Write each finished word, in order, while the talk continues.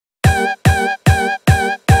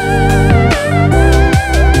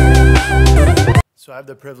So I have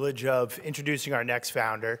the privilege of introducing our next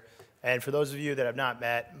founder. And for those of you that have not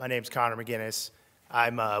met, my name's Connor McGinnis.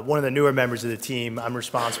 I'm one of the newer members of the team. I'm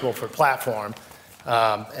responsible for platform.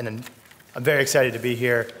 And I'm very excited to be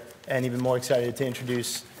here and even more excited to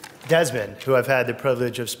introduce Desmond, who I've had the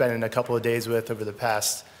privilege of spending a couple of days with over the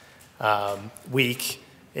past week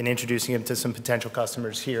in introducing him to some potential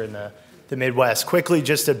customers here in the Midwest. Quickly,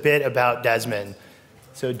 just a bit about Desmond.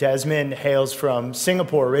 So Desmond hails from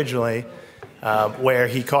Singapore originally, where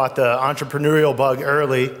he caught the entrepreneurial bug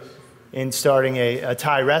early in starting a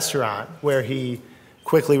Thai restaurant, where he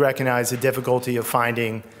quickly recognized the difficulty of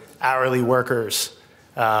finding hourly workers,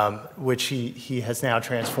 which he has now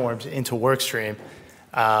transformed into Workstream.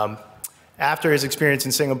 After his experience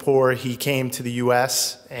in Singapore, he came to the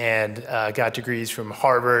US and got degrees from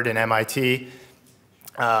Harvard and MIT,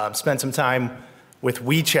 spent some time with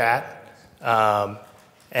WeChat,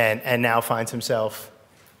 and now finds himself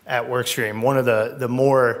at Workstream. One of the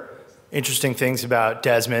more interesting things about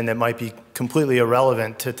Desmond that might be completely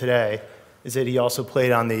irrelevant to today is that he also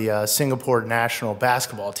played on the Singapore national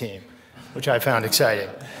basketball team, which I found exciting.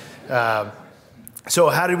 So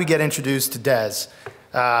how did we get introduced to Des?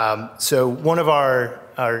 So one of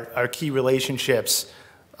our key relationships,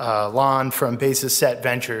 Lon from Basis Set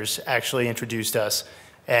Ventures, actually introduced us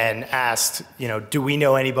and asked, do we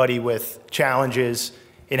know anybody with challenges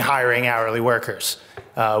in hiring hourly workers,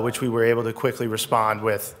 which we were able to quickly respond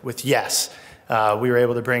with yes. We were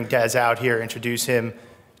able to bring Des out here, introduce him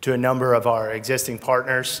to a number of our existing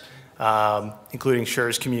partners, including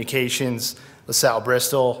Schurz Communications, LaSalle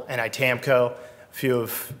Bristol, and Itamco. A few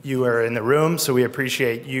of you are in the room, so we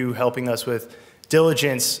appreciate you helping us with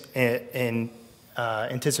diligence in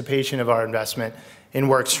anticipation of our investment in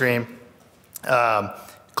Workstream.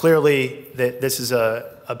 Clearly, this is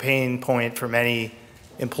a pain point for many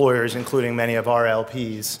employers, including many of our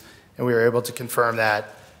LPs, and we were able to confirm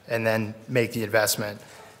that and then make the investment.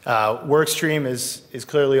 Workstream is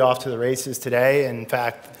clearly off to the races today. In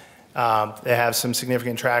fact, they have some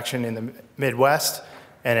significant traction in the Midwest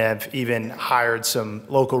and have even hired some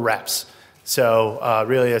local reps. So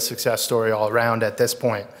really a success story all around at this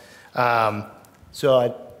point.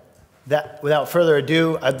 Without further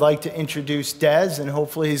ado, I'd like to introduce Des, and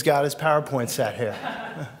hopefully he's got his PowerPoint set here.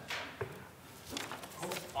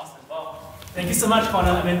 Awesome. Well, thank you so much,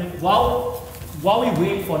 Connor. I mean, while we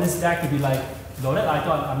wait for this deck to be loaded, I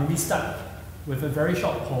thought I'd maybe start with a very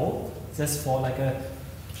short poll, just for a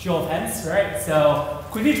show of hands, right? So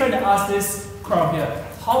quickly trying to ask this crowd here,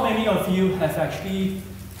 how many of you have actually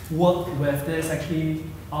worked with this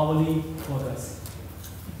hourly quotas?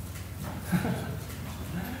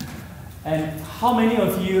 And how many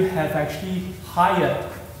of you have actually hired?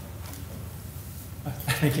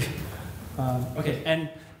 Thank you. Okay,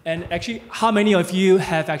 and actually, how many of you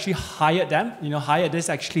have actually hired them? Hired this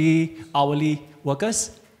hourly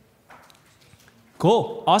workers?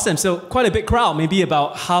 Cool, awesome. So quite a big crowd, maybe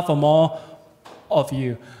about half or more of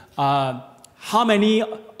you. How many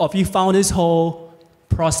of you found this whole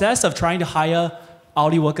process of trying to hire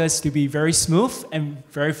hourly workers to be very smooth and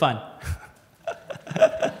very fun?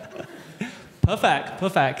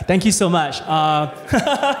 Perfect. Thank you so much.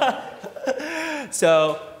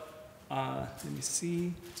 So, let me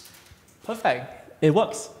see. Perfect. It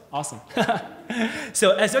works. Awesome.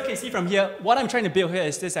 So, as you can see from here, what I'm trying to build here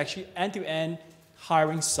is this end-to-end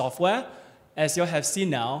hiring software, as you have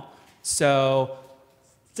seen now. So,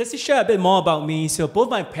 just to share a bit more about me, so both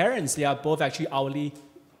my parents, they are both actually hourly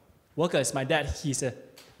workers. My dad, he's a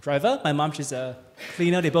driver. My mom, she's a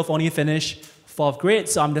cleaner. They both only finished 4th grade,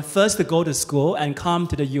 so I'm the first to go to school and come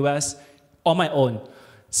to the US on my own.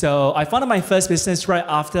 So I founded my first business right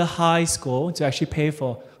after high school to actually pay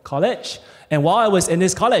for college. And while I was in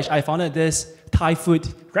this college, I founded this Thai food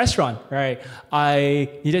restaurant, right? I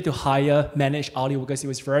needed to manage hourly workers. It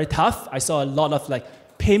was very tough. I saw a lot of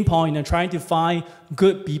pain point, trying to find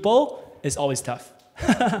good people is always tough.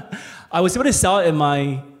 I was able to sell it in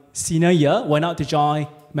my senior year, went out to join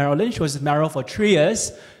Merrill Lynch, was with Merrill for 3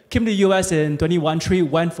 years, came to the US in 21-3,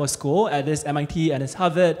 went for school at this MIT and this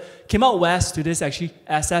Harvard, came out west to this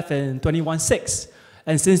SF in 21-6.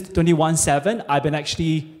 And since 21-7, I've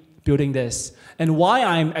been building this. And why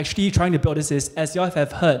I'm trying to build this is, as you all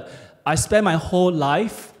have heard, I spent my whole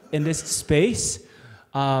life in this space.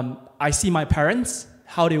 I see my parents,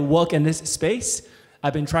 how they work in this space.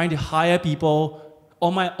 I've been trying to hire people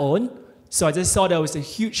on my own. So I just saw there was a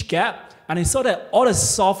huge gap. And I saw that all the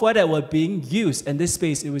software that were being used in this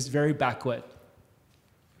space, it was very backward.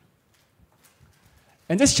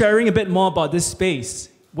 And just sharing a bit more about this space,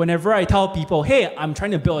 whenever I tell people, hey, I'm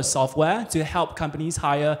trying to build a software to help companies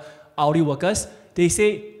hire hourly workers, they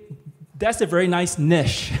say, That's a very nice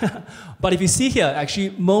niche. But if you see here,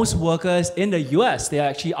 actually, most workers in the US, they are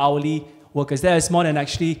actually hourly workers. There is more than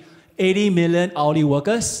actually 80 million hourly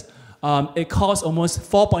workers. It costs almost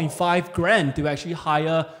 4.5 grand to actually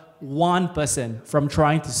hire one person, from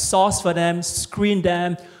trying to source for them, screen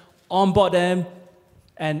them, onboard them,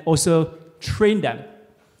 and also train them.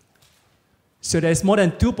 So there's more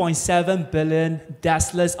than 2.7 billion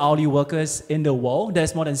deskless hourly workers in the world.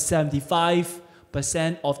 There's more than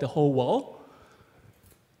 75% of the whole world.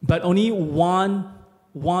 But only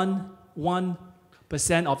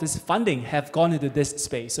 1% of this funding have gone into this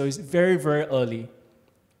space. So it's very, very early.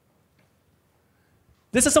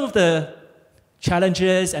 These are some of the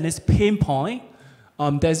challenges and its pain point.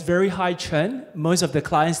 There's very high churn. Most of the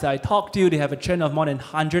clients that I talk to, they have a churn of more than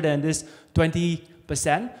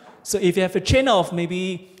 120%. So if you have a chain of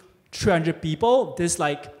maybe 300 people, this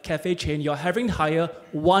like cafe chain, you're having to hire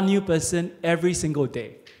one new person every single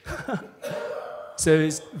day. So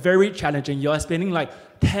it's very challenging. You're spending like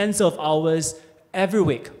tens of hours every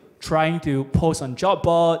week trying to post on job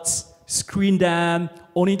boards, screen them,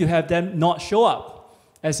 only to have them not show up.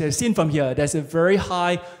 As you've seen from here, there's a very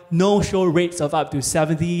high no-show rates of up to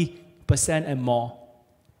 70% and more.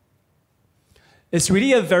 It's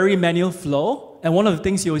really a very manual flow. And one of the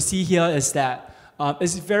things you'll see here is that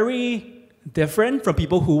it's very different from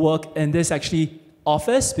people who work in this actually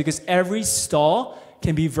office, because every store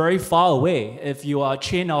can be very far away. If you are a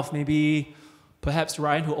chain of maybe, perhaps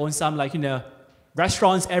Ryan, who owns some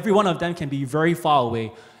restaurants, every one of them can be very far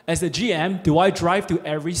away. As a GM, do I drive to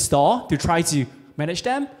every store to try to manage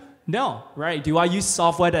them? No, right? Do I use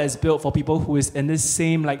software that is built for people who is in this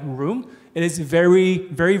same room? It is very,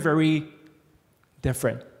 very, very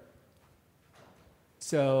different.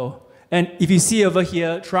 So, and if you see over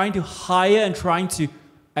here, trying to hire and trying to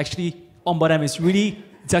actually onboard them is really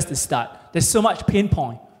just the start. There's so much pain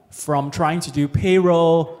point from trying to do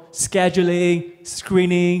payroll, scheduling,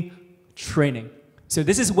 screening, training. So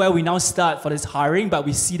this is where we now start for this hiring, but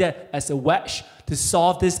we see that as a wedge to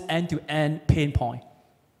solve this end-to-end pain point.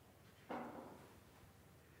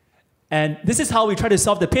 And this is how we try to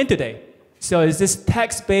solve the pain today. So it's this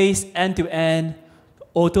text-based end-to-end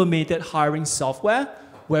automated hiring software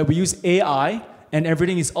where we use AI and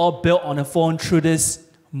everything is all built on a phone through this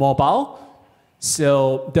mobile.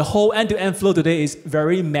 So the whole end-to-end flow today is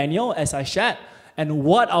very manual, as I shared. And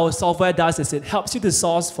what our software does is it helps you to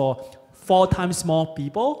source for 4 times more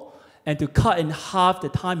people and to cut in half the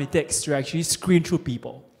time it takes to actually screen through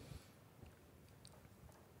people.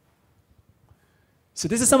 So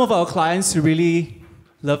this is some of our clients who really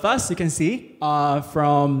love us. You can see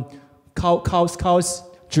from Carl's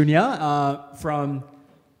Jr. From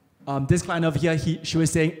this client over here, she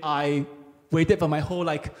was saying, I waited for my whole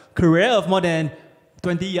career of more than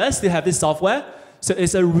 20 years to have this software. So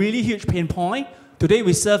it's a really huge pain point. Today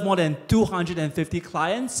we serve more than 250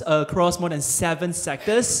 clients across more than 7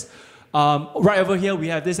 sectors. Right over here we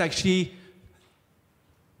have this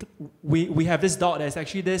we have this dot that's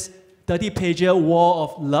actually this 30-pager wall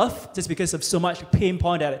of love, just because of so much pain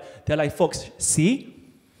point that folks see.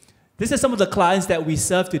 These are some of the clients that we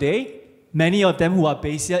serve today, many of them who are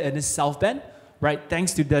based here in the South Bend, right?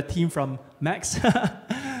 Thanks to the team from Max.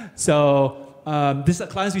 So these are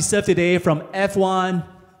clients we serve today from F1,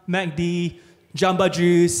 MacD, Jamba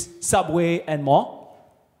Juice, Subway, and more.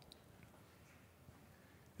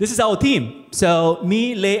 This is our team. So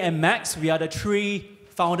me, Lei, and Max, we are the 3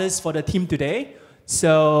 founders for the team today.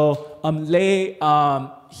 So Lei,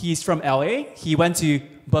 he's from LA. He went to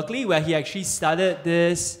Berkeley, where he actually started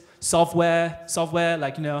this software,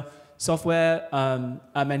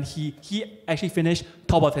 and he actually finished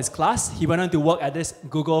top of his class. He went on to work at this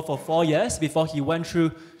Google for 4 years before he went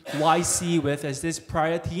through YC with this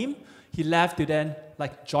prior team. He left to then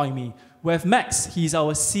join me. With Max, he's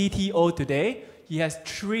our CTO today. He has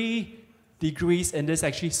 3 degrees in this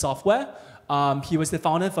software. He was the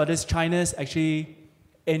founder for this China's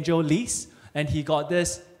Angel Lease, and he got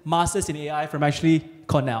this master's in AI from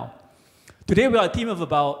Cornell. Today we are a team of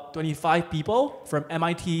about 25 people from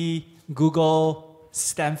MIT, Google,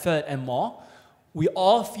 Stanford, and more. We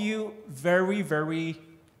all feel very, very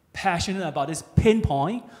passionate about this pain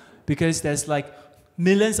point because there's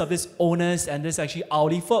millions of these owners and there's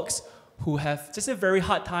hourly folks who have just a very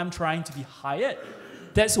hard time trying to be hired.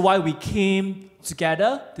 That's why we came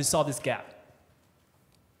together to solve this gap.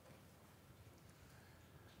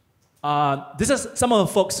 These are some of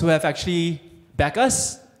the folks who have backed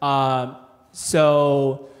us.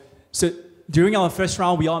 So during our first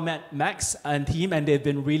round, we all met Max and team, and they've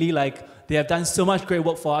been really they have done so much great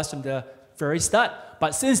work for us from the very start.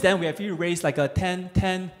 But since then, we have raised a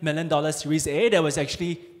 $10 million Series A that was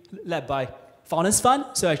led by Founders Fund.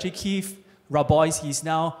 So actually Keith Rabois, he's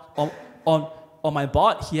now on my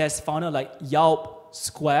board. He has founded like Yelp,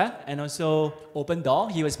 Square, and also Open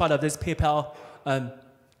Door. He was part of this PayPal,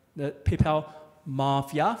 the PayPal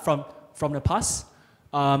mafia from the past.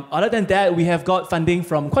 Other than that, we have got funding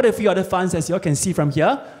from quite a few other funds, as you all can see from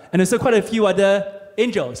here, and also quite a few other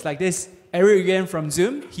angels, like this Eric again from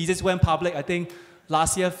Zoom. He just went public, I think,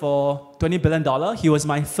 last year for $20 billion. He was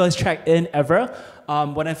my first check in ever.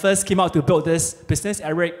 When I first came out to build this business,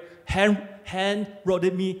 Eric hand wrote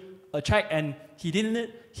me a check, and he didn't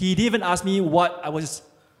even ask me what I was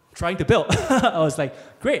trying to build. I was like,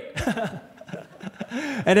 great.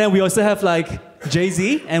 And then we also have like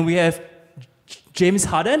Jay-Z, and we have James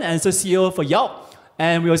Harden, and also CEO for Yelp.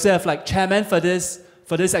 And we also have like chairman for this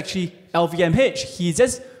actually LVMH. He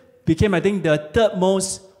just became, I think, the third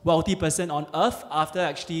most wealthy person on earth after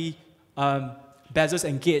actually Bezos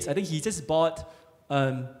and Gates. I think he just bought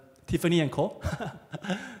Tiffany & Co.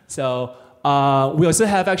 So we also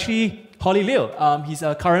have actually Holly Liu. He's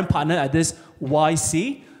a current partner at this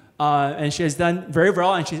YC. And she has done very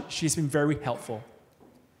well, and she's been very helpful.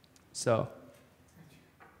 So,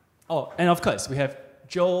 oh, and of course, we have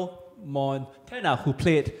Joe Montana, who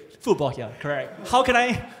played football here, correct? How can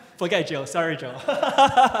I forget Joe? Sorry, Joe.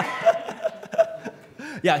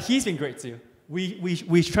 Yeah, he's been great too.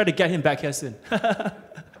 We try to get him back here soon.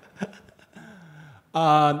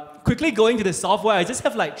 Quickly going to the software, I just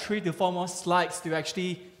have like 3 to 4 more slides to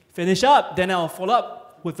actually finish up. Then I'll follow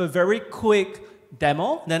up with a very quick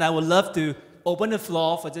demo. Then I would love to open the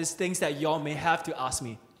floor for just things that y'all may have to ask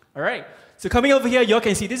me. All right, so coming over here, y'all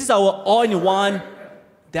can see this is our all-in-one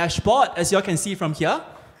dashboard, as y'all can see from here.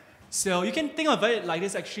 So you can think of it like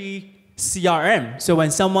this actually CRM. So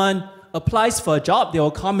when someone applies for a job, they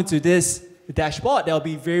will come into this dashboard. There will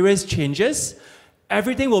be various changes.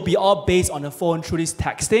 Everything will be all based on the phone through this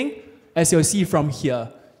texting, as you'll see from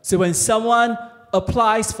here. So when someone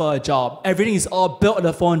applies for a job, everything is all built on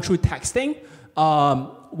the phone through texting.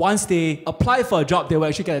 Once they apply for a job, they will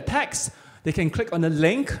actually get a text. They can click on the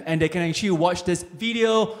link, and they can actually watch this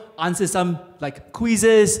video, answer some like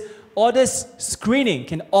quizzes. All this screening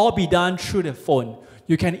can all be done through the phone.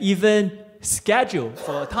 You can even schedule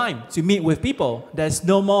for a time to meet with people. There's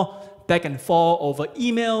no more back and forth over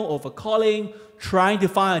email, over calling, trying to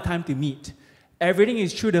find a time to meet. Everything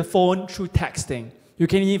is through the phone, through texting. You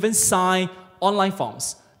can even sign online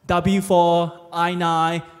forms, W4,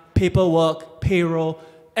 I-9, paperwork, payroll.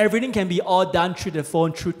 Everything can be all done through the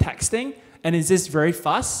phone, through texting, and it's just very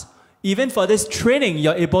fast. Even for this training,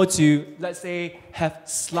 you're able to, let's say, have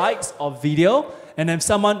slides of video, and have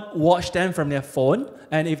someone watch them from their phone,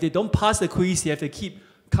 and if they don't pass the quiz, you have to keep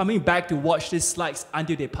coming back to watch these slides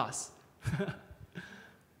until they pass.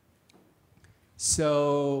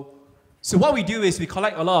 So what we do is we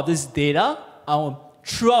collect a lot of this data.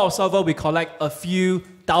 Through our software, we collect a few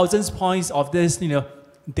thousands points of this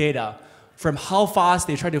data, from how fast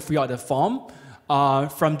they try to fill out the form,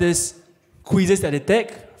 from these quizzes that they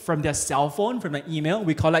take, from their cell phone, from their email.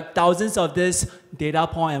 We collect thousands of this data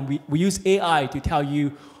point, and we use AI to tell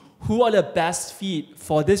you who are the best fit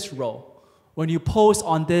for this role. When you post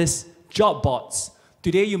on these job boards,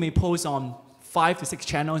 today you may post on 5 to 6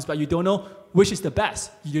 channels, but you don't know which is the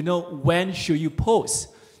best. You don't know when should you post.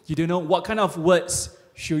 You don't know what kind of words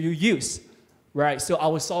should you use, right? So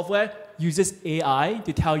our software uses AI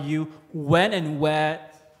to tell you when and where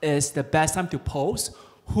is the best time to post,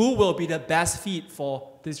 who will be the best fit for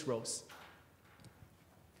these roles.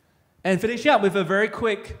 And finishing up with a very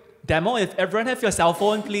quick demo. If everyone have your cell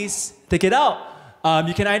phone, please take it out.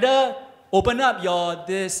 You can either open up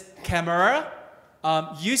this camera,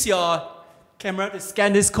 use your camera to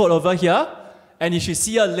scan this code over here, and you should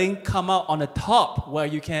see a link come out on the top where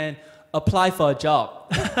you can apply for a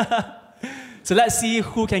job. So let's see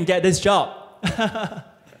who can get this job.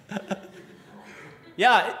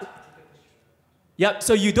 Yeah. Yep,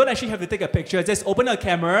 so you don't actually have to take a picture. Just open a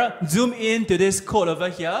camera, zoom in to this code over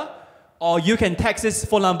here, or you can text this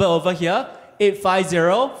phone number over here,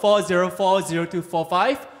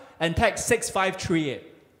 850-404-0245, and text 6538.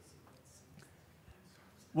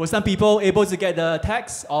 Were some people able to get the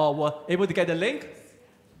text or were able to get the link?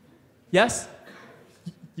 Yes?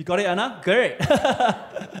 You got it, Anna? Great.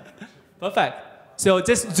 Perfect. So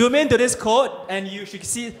just zoom into this code, and you should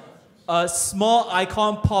see a small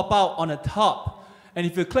icon pop out on the top. And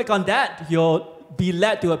if you click on that, you'll be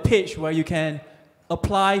led to a page where you can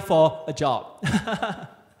apply for a job.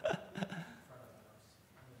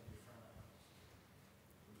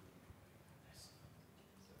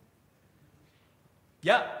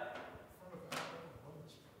 Yeah.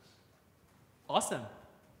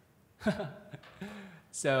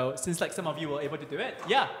 So since like some of you were able to do it,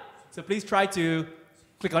 yeah. So please try to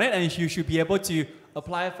click on it and you should be able to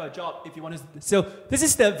apply for a job if you want to. So this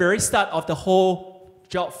is the very start of the whole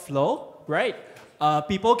job flow, right?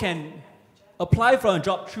 People can apply for a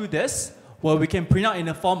job through this, where we can print out in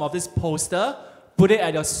the form of this poster, put it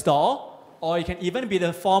at your store, or it can even be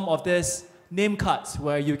the form of this name cards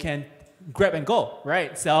where you can grab and go,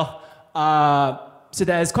 right? So, so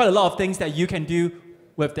there's quite a lot of things that you can do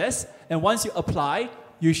with this. And once you apply,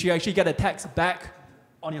 you should actually get a text back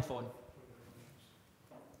on your phone.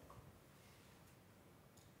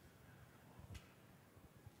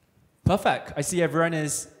 Perfect. I see everyone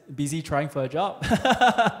is busy trying for a job.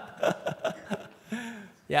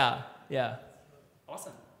 Yeah, yeah.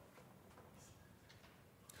 Awesome.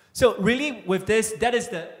 So really with this, that is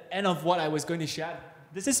the end of what I was going to share.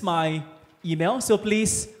 This is my email, so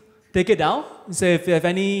please take it down. So if you have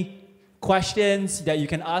any questions that you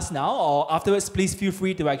can ask now or afterwards, please feel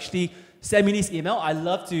free to actually send me this email. I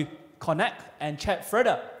love to connect and chat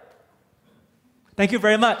further. Thank you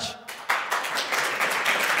very much.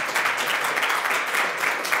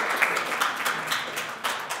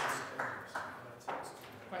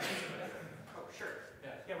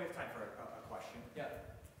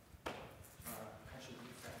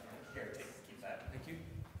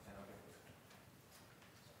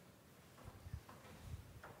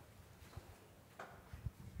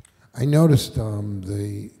 I noticed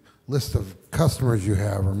the list of customers you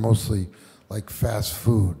have are mostly like fast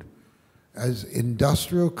food. As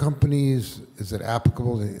industrial companies, is it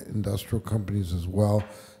applicable to industrial companies as well?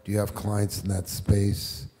 Do you have clients in that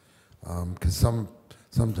space? Because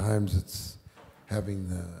sometimes it's having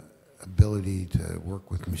the ability to work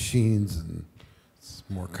with machines and it's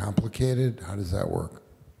more complicated. How does that work?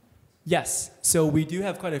 Yes, so we do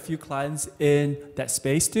have quite a few clients in that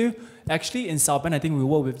space too. Actually, in South Bend, I think we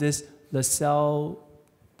work with this LaSalle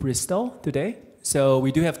Bristol today. So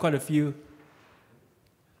we do have quite a few.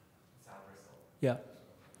 Yeah,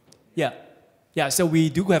 yeah, yeah. So we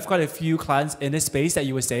do have quite a few clients in this space that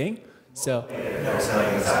you were saying. So. No, so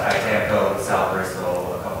like Example, South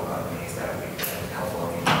Bristol, a couple companies that we can help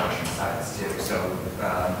on the production sides too. So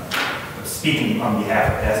speaking on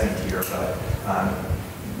behalf of Desmond here, but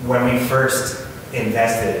when we first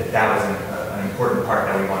invested, that was an important part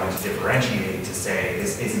that we wanted to differentiate to say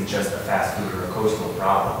this isn't just a fast food or a coastal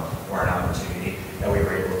problem or an opportunity, that we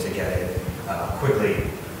were able to get it quickly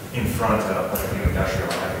in front of a few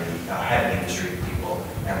industrial heavy industry people,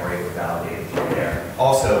 and we're able to validate it through there.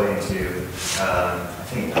 Also into, I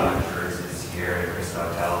think Doctors is here at Crystal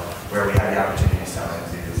Hotel, where we had the opportunity to sell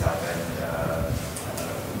into the South Bend,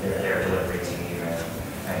 their delivery team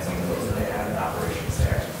and some of those that they have in operations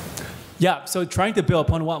there. Yeah, so trying to build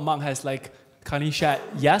upon what Mark has like kindly shared,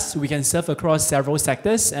 yes, we can serve across several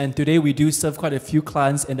sectors, and today we do serve quite a few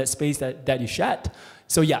clients in that space that you shared.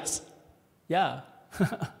 So yes, yeah.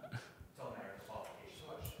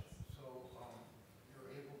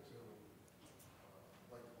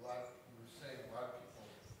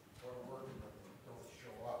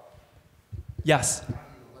 Yes. How do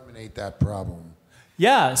you eliminate that problem?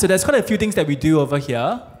 Yeah, so there's quite a few things that we do over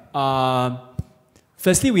here.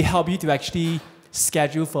 Firstly, we help you to actually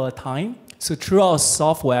schedule for a time. So through our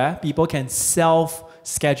software, people can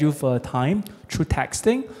self-schedule for a time through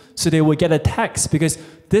texting. So they will get a text because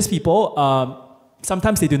these people,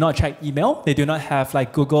 sometimes they do not check email. They do not have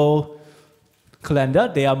like Google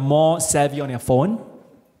Calendar. They are more savvy on their phone,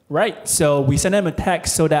 right? So we send them a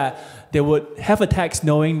text so that they would have a text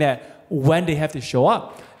knowing that when they have to show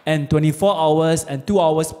up. And 24 hours and 2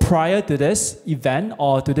 hours prior to this event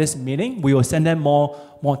or to this meeting, we will send them more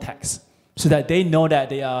texts so that they know that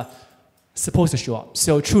they are supposed to show up.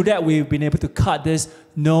 So through that, we've been able to cut this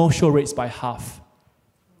no-show rates by half.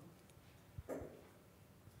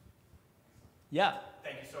 Yeah.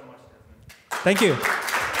 Thank you so much, Desmond. Thank you.